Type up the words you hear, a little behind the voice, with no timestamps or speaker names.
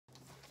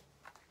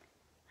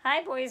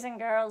Hi boys and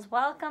girls,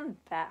 welcome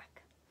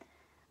back.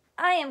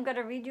 I am going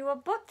to read you a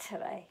book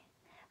today.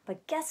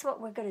 But guess what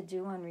we're going to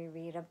do when we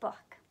read a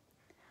book?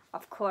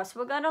 Of course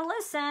we're going to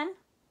listen,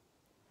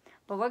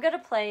 but we're going to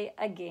play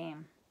a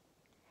game.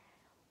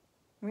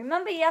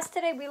 Remember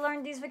yesterday we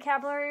learned these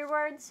vocabulary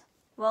words?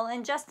 Well,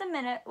 in just a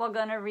minute we're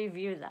going to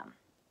review them.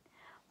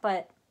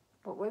 But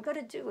what we're going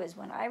to do is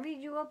when I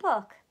read you a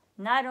book,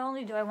 not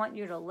only do I want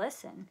you to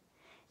listen,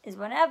 is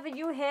whenever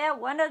you hear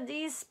one of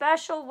these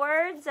special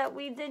words that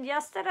we did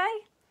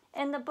yesterday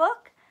in the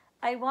book,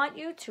 I want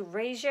you to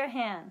raise your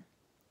hand.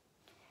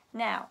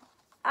 Now,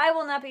 I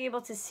will not be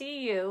able to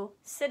see you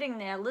sitting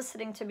there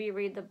listening to me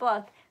read the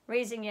book,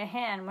 raising your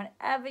hand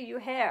whenever you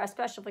hear a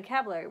special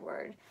vocabulary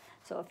word.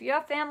 So if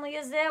your family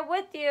is there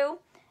with you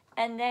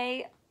and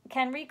they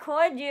can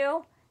record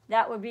you,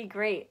 that would be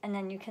great, and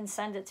then you can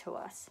send it to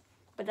us.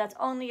 But that's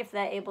only if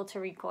they're able to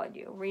record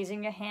you,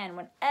 raising your hand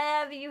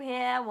whenever you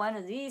hear one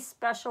of these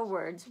special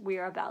words we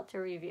are about to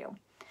review.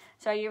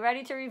 So are you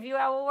ready to review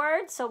our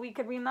words so we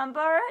could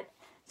remember it?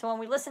 So when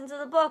we listen to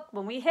the book,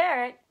 when we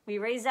hear it, we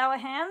raise our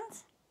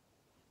hands?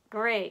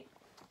 Great.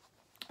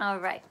 All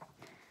right.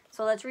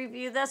 So let's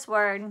review this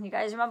word. You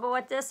guys remember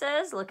what this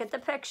is? Look at the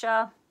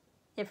picture.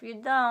 If you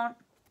don't,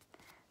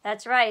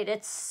 that's right.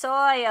 It's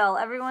soil.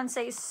 Everyone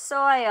say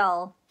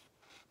soil.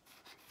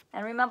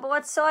 And remember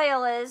what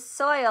soil is.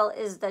 Soil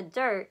is the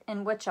dirt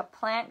in which a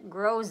plant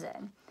grows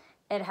in.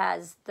 It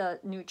has the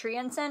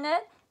nutrients in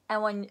it,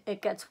 and when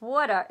it gets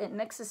water, it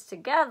mixes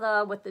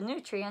together with the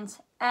nutrients,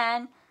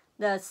 and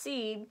the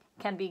seed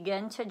can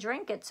begin to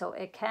drink it so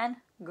it can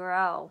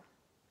grow.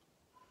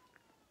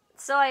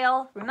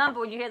 Soil.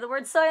 Remember, when you hear the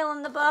word soil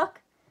in the book,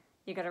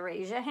 you got to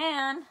raise your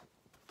hand.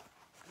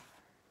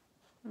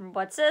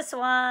 What's this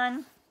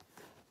one?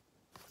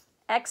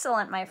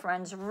 Excellent, my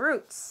friends.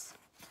 Roots.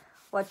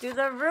 What do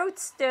the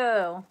roots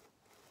do?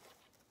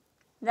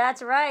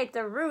 That's right,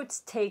 the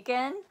roots take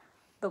in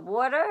the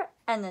water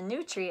and the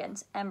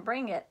nutrients and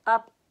bring it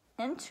up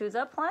into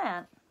the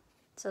plant.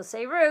 So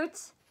say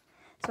roots.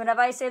 So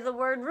whenever I say the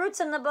word roots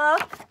in the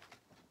book,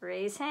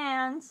 raise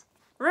hands.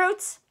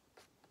 Roots.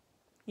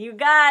 You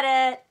got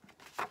it.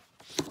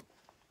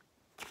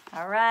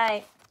 All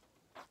right.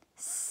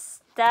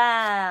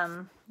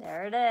 Stem.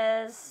 There it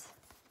is.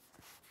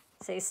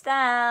 Say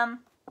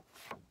stem.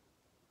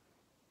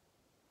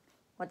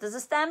 What does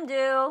a stem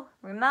do?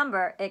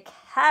 Remember, it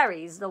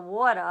carries the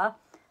water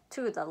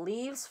to the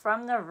leaves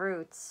from the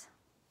roots.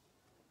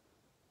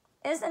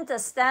 Isn't the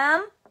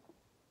stem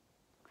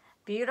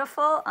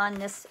beautiful on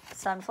this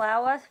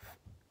sunflower?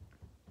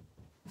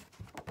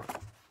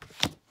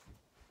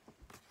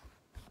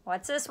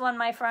 What's this one,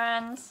 my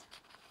friends?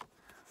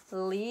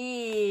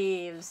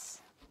 Leaves.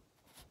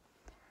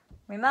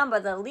 Remember,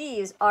 the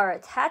leaves are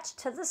attached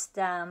to the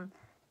stem.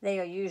 They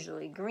are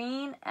usually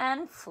green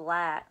and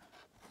flat.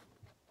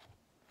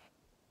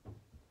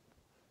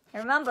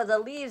 Remember, the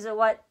leaves are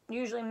what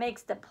usually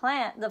makes the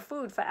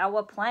food for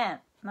our plant.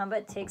 Remember,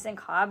 it takes in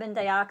carbon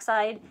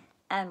dioxide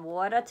and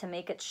water to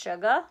make its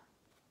sugar.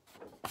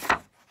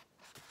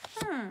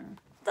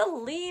 The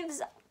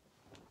leaves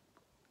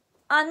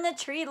on the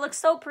tree look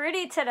so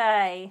pretty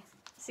today.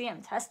 See,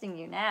 I'm testing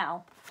you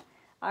now.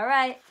 All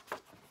right.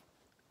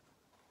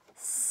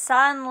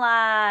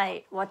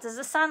 Sunlight. What does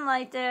the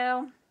sunlight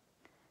do?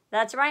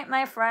 That's right,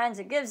 my friends.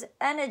 It gives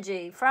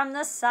energy from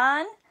the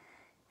sun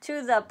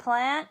to the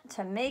plant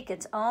to make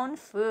its own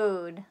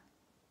food.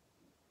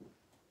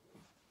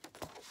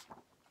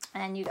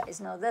 And you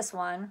guys know this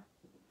one.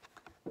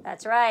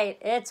 That's right,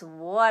 it's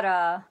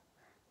water.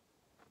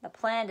 The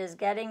plant is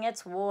getting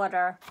its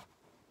water.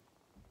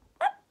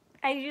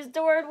 I used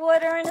the word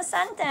water in a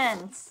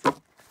sentence.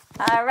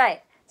 All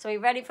right, so we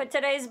ready for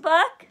today's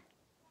book?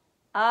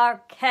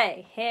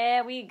 Okay,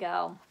 here we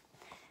go.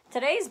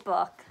 Today's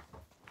book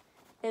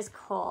is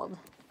called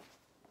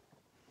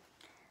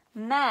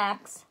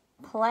Max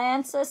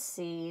Plants a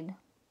Seed.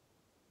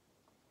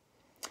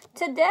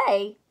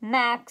 Today,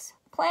 Max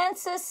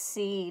plants a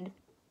seed.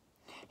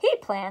 He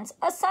plants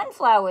a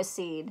sunflower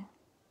seed.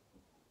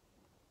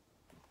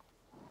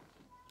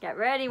 Get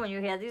ready. When you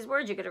hear these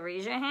words, you're going to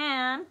raise your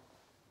hand.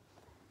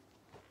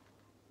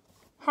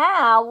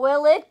 How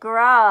will it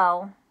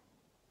grow?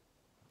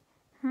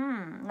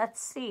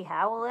 Let's see.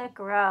 How will it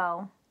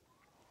grow?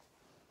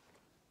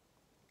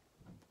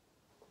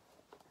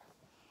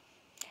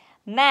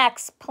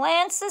 Max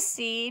plants a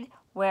seed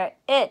where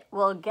it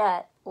will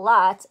get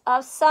lots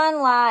of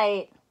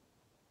sunlight.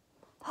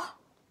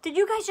 Did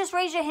you guys just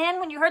raise your hand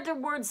when you heard the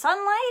word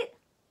sunlight?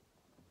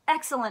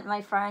 Excellent,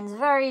 my friends.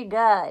 Very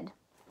good.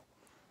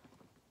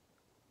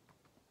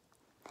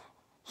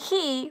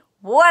 He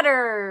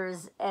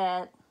waters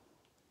it.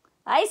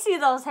 I see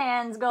those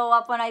hands go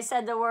up when I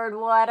said the word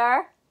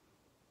water.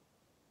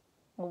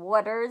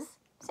 Waters,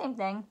 same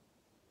thing.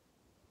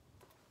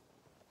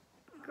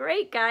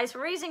 Great, guys, for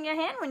raising your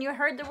hand when you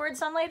heard the word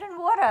sunlight and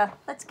water.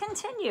 Let's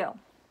continue.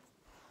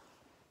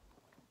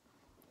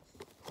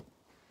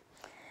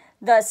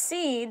 The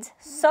seeds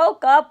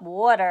soak up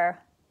water.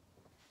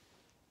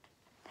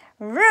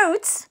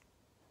 Roots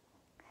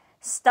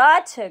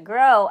start to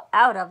grow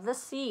out of the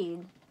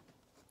seed.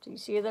 Do you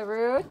see the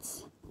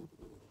roots?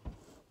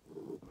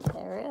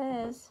 There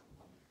it is.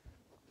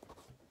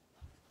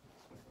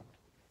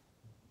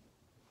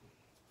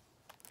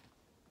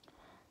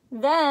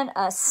 Then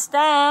a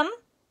stem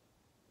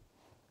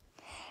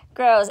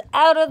grows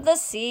out of the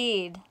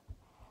seed.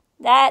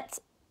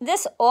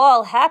 This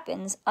all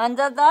happens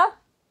under the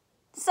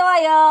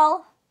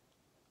soil.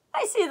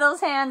 I see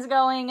those hands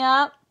going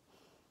up.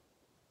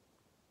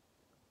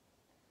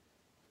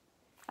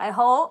 I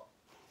hope.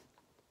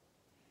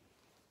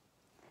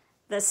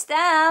 The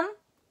stem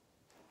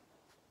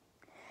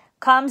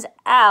comes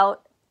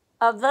out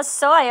of the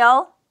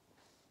soil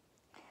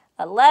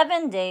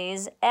 11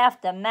 days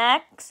after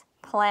Max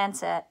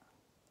plants it.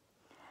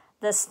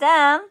 The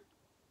stem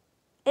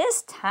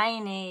is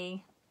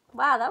tiny.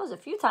 Wow, that was a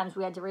few times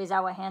we had to raise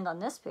our hand on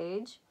this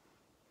page.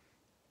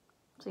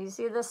 So you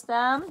see the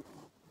stem?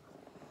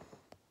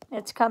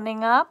 It's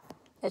coming up.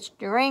 It's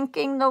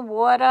drinking the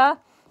water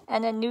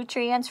and the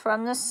nutrients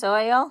from the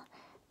soil,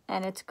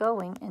 and it's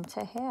going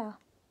into here.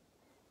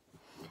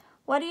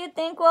 What do you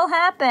think will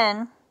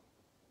happen?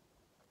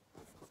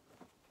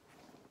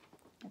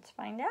 Let's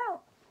find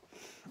out.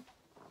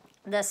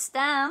 The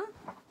stem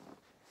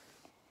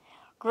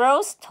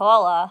grows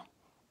taller.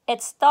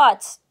 It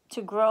starts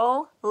to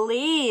grow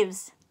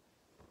leaves.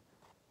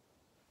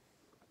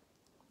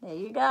 There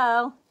you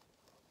go.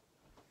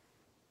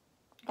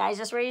 Guys,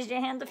 just raised your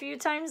hand a few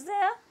times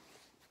there.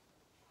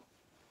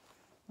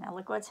 Now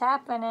look what's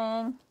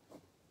happening.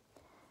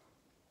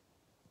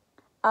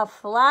 A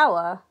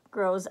flower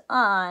grows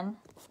on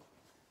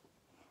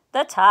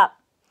the top.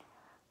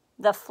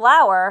 The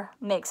flower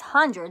makes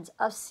hundreds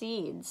of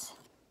seeds.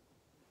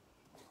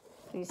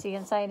 Do you see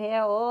inside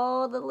here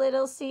all the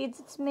little seeds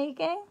it's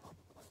making?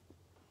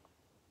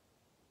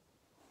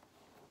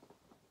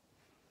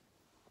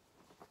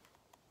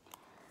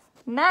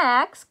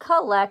 Max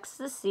collects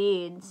the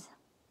seeds.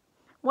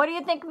 What do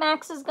you think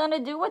Max is going to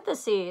do with the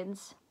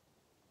seeds?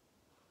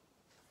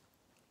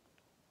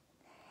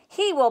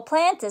 He will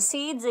plant the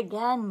seeds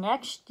again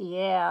next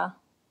year.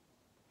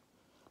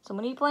 So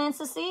when he plants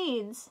the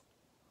seeds,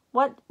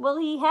 what will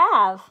he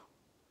have?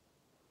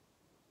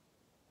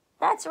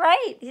 That's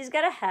right, he's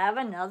going to have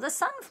another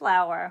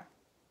sunflower.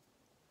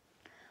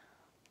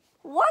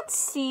 What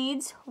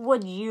seeds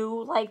would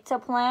you like to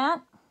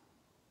plant?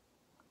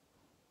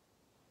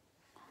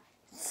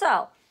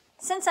 So,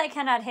 since I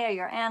cannot hear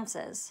your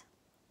answers,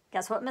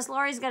 guess what Miss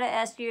Laurie's going to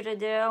ask you to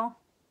do?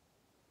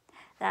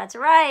 That's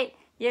right.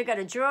 You're going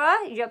to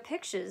draw your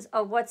pictures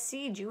of what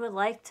seed you would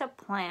like to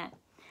plant.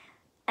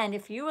 And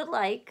if you would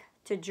like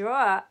to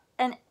draw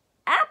an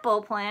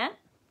apple plant,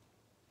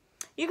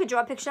 you could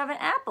draw a picture of an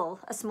apple,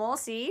 a small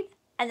seed,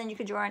 and then you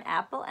could draw an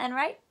apple and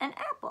write an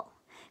apple.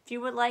 If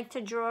you would like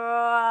to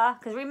draw,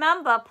 because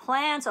remember,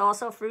 plants are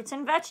also fruits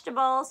and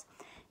vegetables.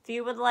 If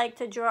you would like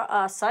to draw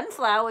a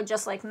sunflower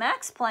just like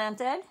Max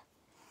planted,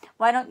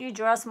 why don't you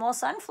draw a small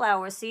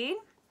sunflower seed?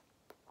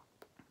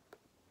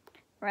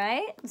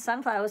 Right? The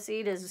sunflower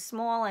seed is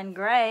small and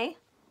gray,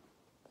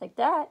 like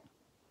that.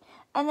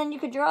 And then you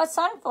could draw a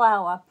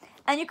sunflower.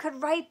 And you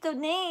could write the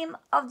name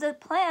of the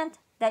plant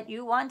that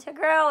you want to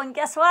grow. And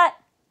guess what?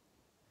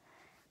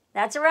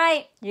 That's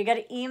right. You're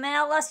going to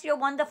email us your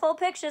wonderful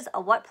pictures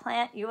of what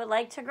plant you would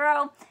like to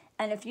grow.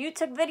 And if you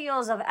took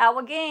videos of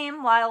our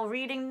game while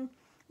reading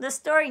the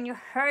story and you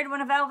heard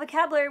one of our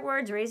vocabulary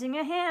words, raising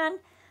your hand,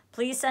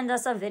 please send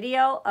us a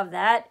video of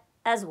that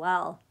as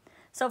well.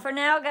 So for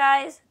now,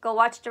 guys, go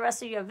watch the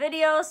rest of your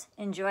videos.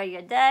 Enjoy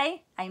your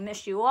day. I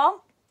miss you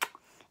all.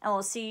 And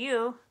we'll see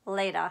you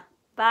later.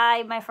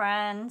 Bye, my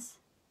friends.